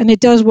fabulous, and it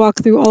does walk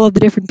through all of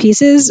the different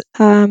pieces.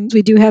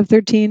 We do have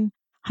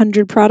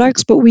 1,300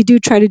 products, but we do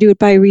try to do it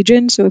by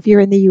region. So if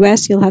you're in the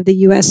US, you'll have the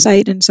US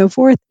site and so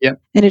forth.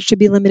 Yep. And it should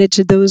be limited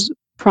to those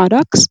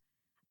products.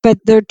 But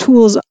there are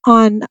tools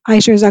on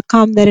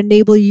iShares.com that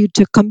enable you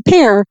to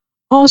compare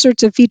all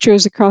sorts of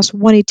features across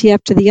one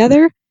ETF to the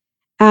other.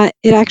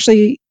 It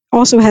actually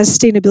also has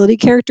sustainability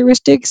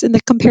characteristics in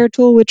the compare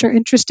tool, which are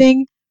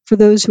interesting for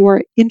those who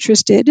are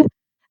interested.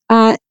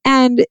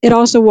 And it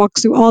also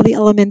walks through all the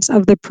elements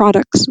of the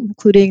products,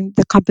 including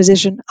the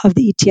composition of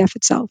the ETF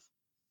itself.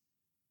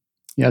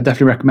 Yeah, I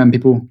definitely recommend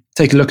people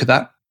take a look at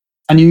that.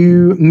 And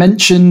you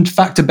mentioned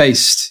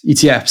factor-based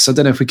ETFs. I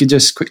don't know if we could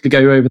just quickly go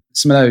over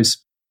some of those.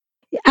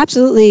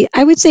 Absolutely.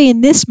 I would say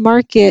in this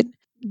market,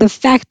 the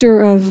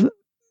factor of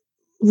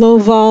low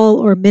vol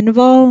or min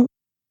vol,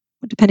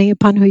 depending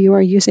upon who you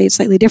are, you say it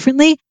slightly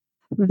differently.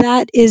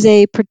 That is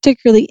a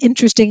particularly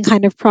interesting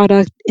kind of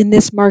product in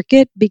this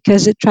market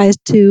because it tries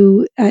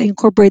to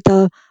incorporate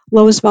the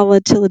lowest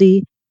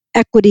volatility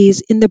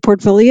equities in the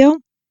portfolio,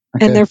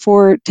 and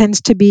therefore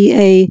tends to be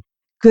a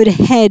good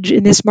hedge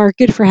in this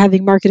market for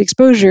having market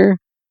exposure,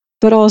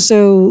 but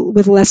also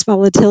with less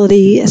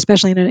volatility,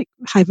 especially in a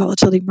high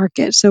volatility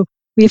market. So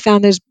we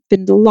found there's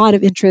been a lot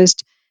of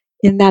interest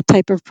in that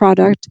type of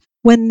product.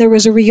 When there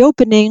was a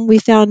reopening, we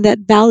found that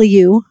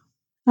value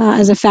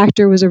as a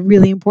factor was a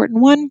really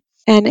important one.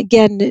 And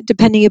again,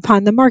 depending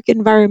upon the market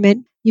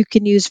environment, you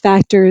can use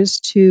factors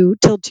to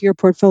tilt to your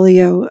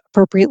portfolio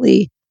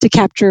appropriately to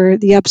capture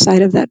the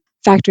upside of that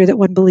factor that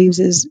one believes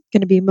is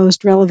going to be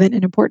most relevant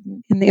and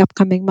important in the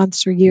upcoming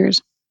months or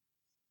years.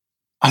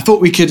 I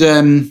thought we could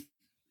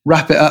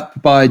wrap it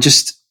up by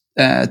just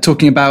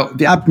talking about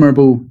the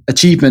admirable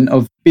achievement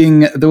of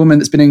being the woman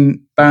that's been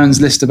in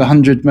Barron's list of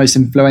 100 most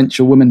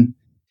influential women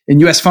in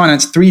US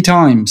finance 3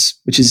 times,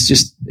 which is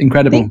just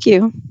incredible. Thank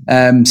you.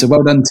 So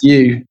well done to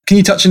you. Can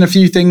you touch on a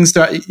few things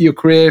throughout your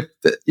career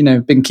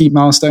that, been key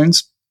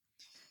milestones?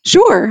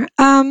 Sure.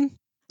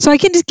 So I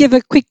can just give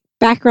a quick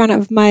background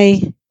of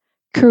my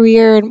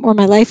career or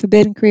my life a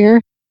bit in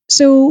career.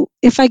 So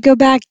if I go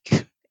back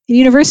in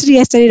university,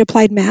 I studied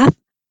applied math,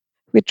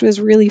 which was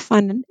really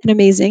fun and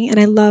amazing. And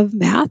I love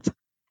math.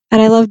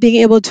 And I love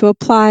being able to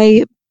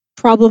apply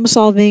problem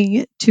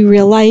solving to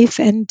real life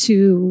and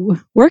to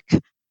work.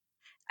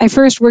 I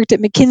first worked at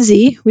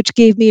McKinsey, which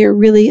gave me a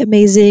really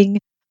amazing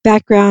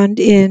background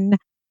in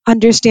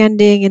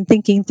understanding and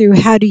thinking through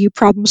how do you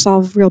problem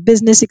solve real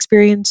business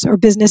experience or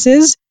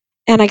businesses.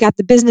 And I got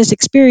the business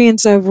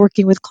experience of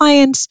working with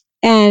clients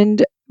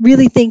and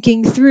really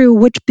thinking through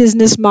which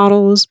business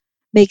models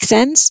make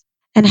sense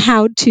and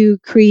how to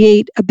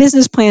create a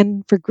business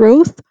plan for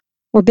growth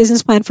or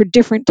business plan for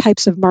different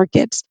types of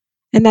markets.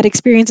 And that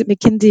experience at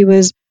McKinsey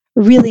was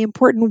a really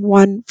important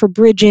one for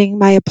bridging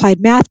my applied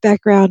math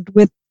background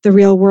with the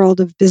real world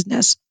of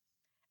business.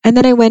 And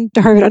then I went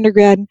to Harvard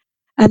undergrad,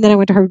 and then I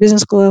went to Harvard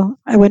Business School.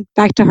 I went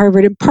back to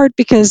Harvard in part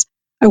because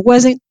I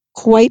wasn't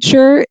quite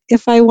sure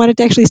if I wanted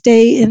to actually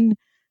stay in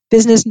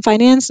business and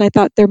finance. And I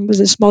thought there was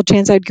a small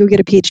chance I'd go get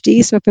a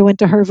PhD. So if I went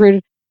to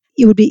Harvard,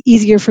 it would be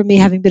easier for me,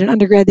 having been an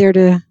undergrad there,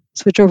 to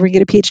switch over and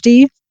get a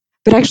PhD.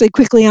 But actually,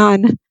 quickly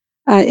on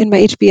in my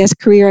HBS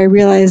career, I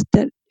realized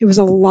that it was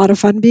a lot of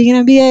fun being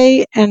an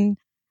MBA, and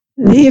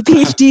the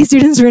PhD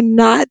students were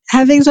not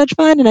having such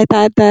fun. And I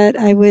thought that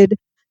I would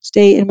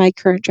stay in my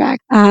current track.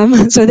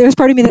 So there was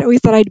part of me that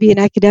always thought I'd be an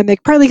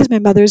academic, partly because my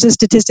mother's a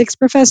statistics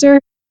professor.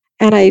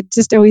 And I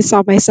just always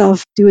saw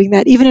myself doing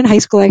that. Even in high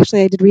school,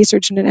 actually, I did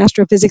research in an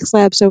astrophysics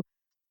lab. So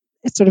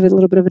it's sort of a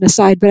little bit of an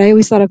aside, but I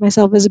always thought of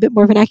myself as a bit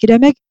more of an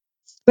academic.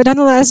 But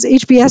nonetheless,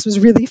 HBS was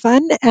really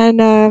fun,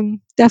 and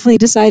definitely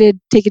decided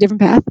to take a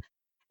different path.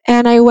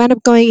 And I wound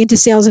up going into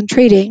sales and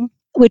trading,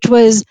 which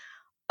was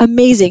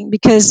amazing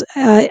because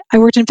I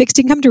worked in fixed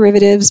income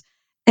derivatives,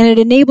 and it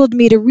enabled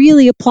me to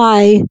really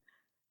apply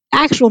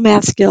actual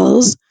math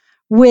skills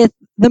with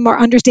the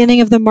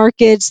understanding of the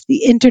markets,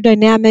 the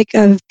interdynamic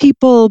of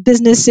people,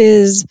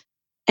 businesses,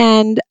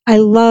 and I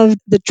loved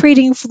the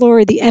trading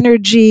floor, the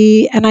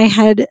energy, and I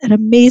had an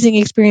amazing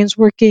experience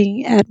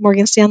working at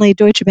Morgan Stanley,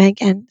 Deutsche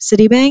Bank, and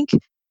Citibank,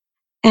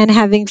 and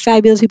having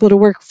fabulous people to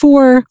work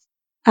for.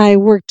 I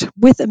worked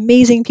with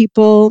amazing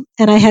people,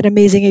 and I had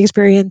amazing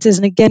experiences.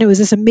 And again, it was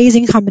this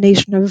amazing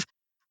combination of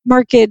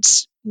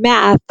markets,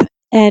 math,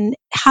 and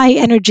high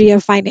energy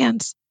of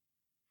finance.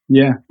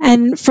 Yeah.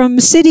 And from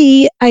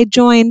Citi, I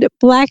joined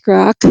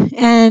BlackRock,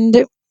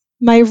 and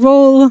my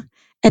role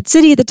at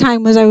Citi at the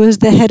time was I was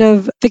the head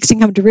of fixed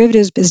income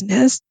derivatives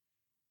business.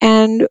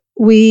 And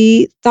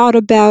we thought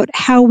about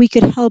how we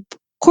could help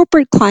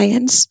corporate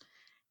clients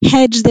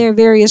hedge their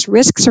various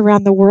risks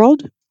around the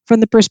world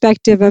from the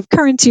perspective of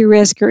currency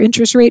risk or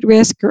interest rate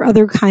risk or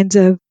other kinds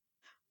of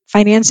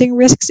financing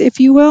risks, if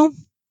you will,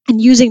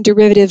 and using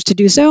derivatives to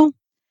do so.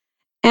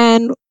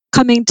 And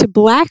coming to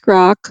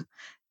BlackRock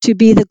to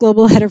be the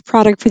global head of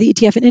product for the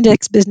ETF and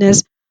index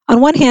business, on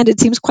one hand, it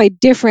seems quite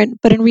different,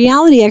 but in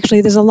reality,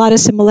 actually, there's a lot of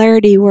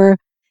similarity where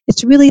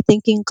it's really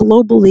thinking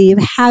globally of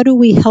how do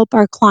we help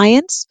our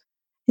clients,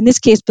 in this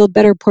case, build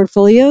better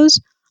portfolios.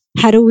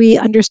 How do we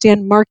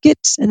understand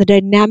markets and the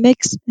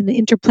dynamics and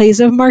the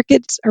interplays of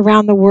markets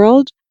around the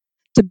world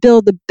to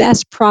build the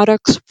best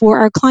products for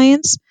our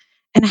clients?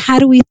 And how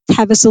do we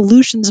have a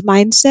solutions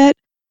mindset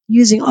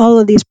using all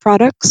of these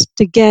products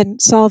to, again,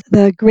 solve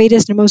the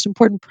greatest and most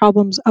important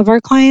problems of our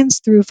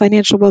clients through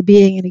financial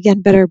well-being and,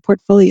 again, better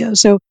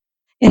portfolios? So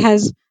it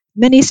has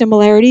many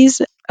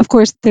similarities. Of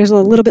course, there's a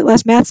little bit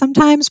less math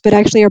sometimes, but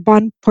actually our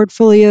bond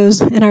portfolios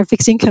and our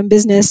fixed income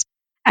business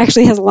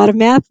actually has a lot of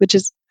math, which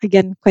is,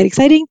 again, quite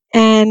exciting.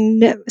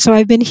 And so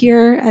I've been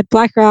here at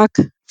BlackRock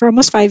for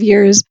almost 5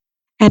 years,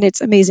 and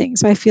it's amazing.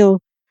 So I feel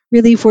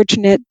really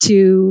fortunate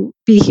to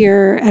be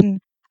here. And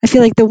I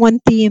feel like the one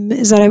theme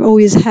is that I've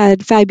always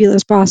had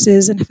fabulous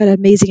bosses and have had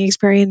amazing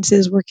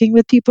experiences working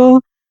with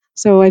people.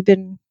 So I've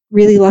been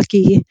really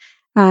lucky.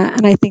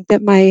 And I think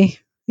that my,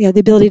 the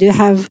ability to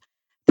have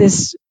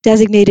this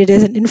designated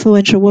as an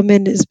influential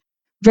woman is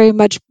very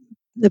much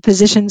the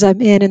positions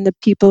I'm in and the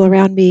people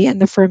around me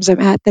and the firms I'm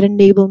at that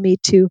enable me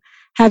to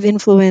have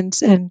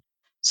influence and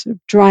sort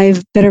of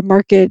drive better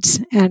markets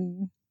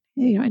and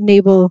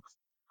enable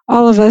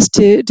all of us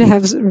to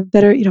have sort of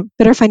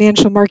better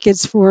financial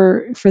markets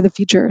for the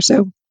future.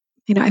 So,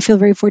 I feel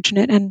very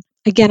fortunate. And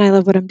again, I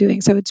love what I'm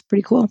doing. So it's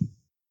pretty cool.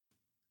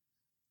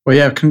 Well,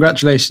 yeah,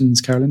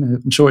 congratulations, Carolyn.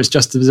 I'm sure it's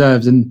just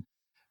deserved. And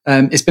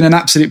it's been an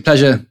absolute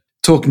pleasure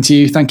talking to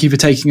you. Thank you for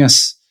taking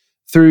us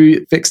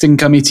through fixed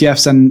income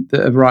ETFs and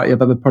a variety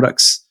of other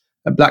products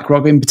at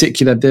BlackRock. In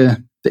particular,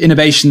 the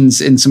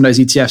innovations in some of those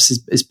ETFs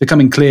is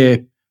becoming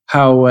clear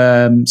how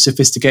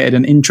sophisticated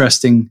and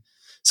interesting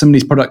some of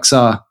these products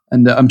are.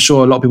 And I'm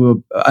sure a lot of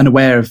people are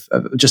unaware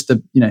of just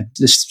the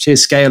sheer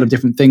scale of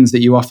different things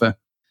that you offer.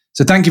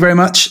 So thank you very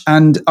much.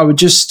 And I would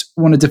just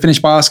wanted to finish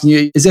by asking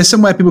you, is there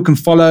somewhere people can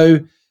follow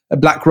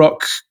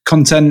BlackRock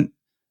content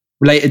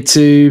related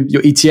to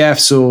your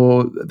ETFs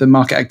or the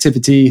market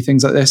activity,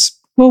 things like this?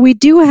 Well, we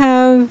do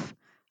have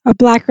a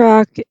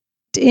BlackRock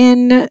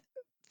in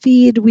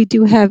feed. We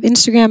do have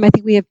Instagram. I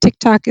think we have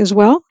TikTok as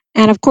well.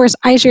 And of course,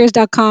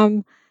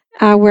 iShares.com,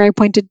 where I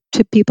pointed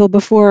to people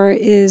before,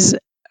 is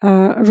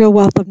a real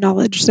wealth of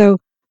knowledge. So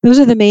those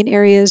are the main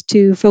areas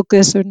to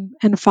focus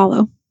and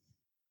follow.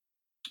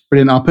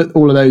 Brilliant. I'll put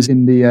all of those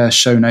in the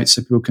show notes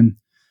so people can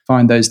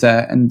find those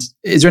there. And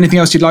is there anything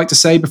else you'd like to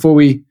say before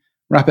we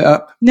wrap it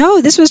up?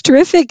 No, this was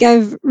terrific.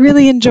 I've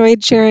really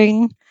enjoyed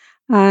sharing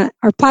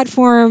our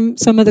platform,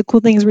 some of the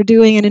cool things we're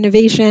doing in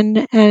innovation,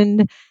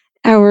 and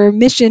our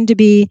mission to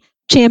be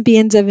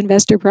champions of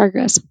investor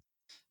progress.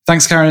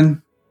 Thanks,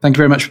 Karen. Thank you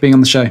very much for being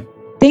on the show.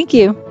 Thank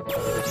you.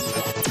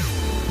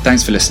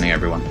 Thanks for listening,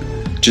 everyone.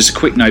 Just a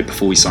quick note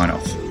before we sign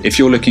off. If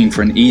you're looking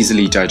for an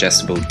easily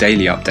digestible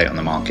daily update on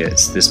the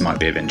markets, this might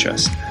be of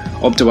interest.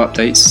 Opto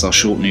Updates is our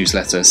short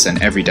newsletter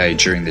sent every day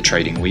during the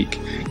trading week,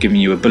 giving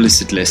you a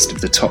bulleted list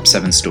of the top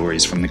 7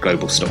 stories from the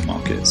global stock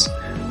markets.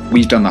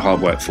 We've done the hard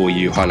work for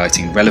you,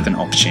 highlighting relevant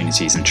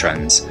opportunities and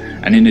trends.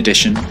 And in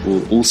addition,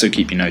 we'll also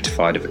keep you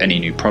notified of any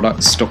new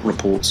products, stock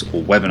reports,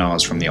 or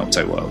webinars from the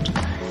Opto world.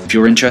 If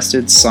you're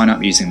interested, sign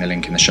up using the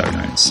link in the show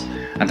notes.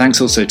 And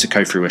thanks also to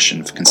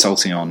Co-Fruition for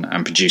consulting on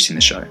and producing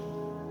the show.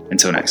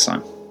 Until next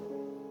time.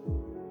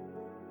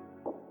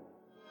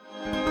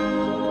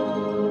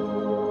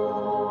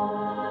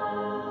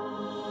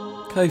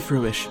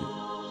 Co-Fruition.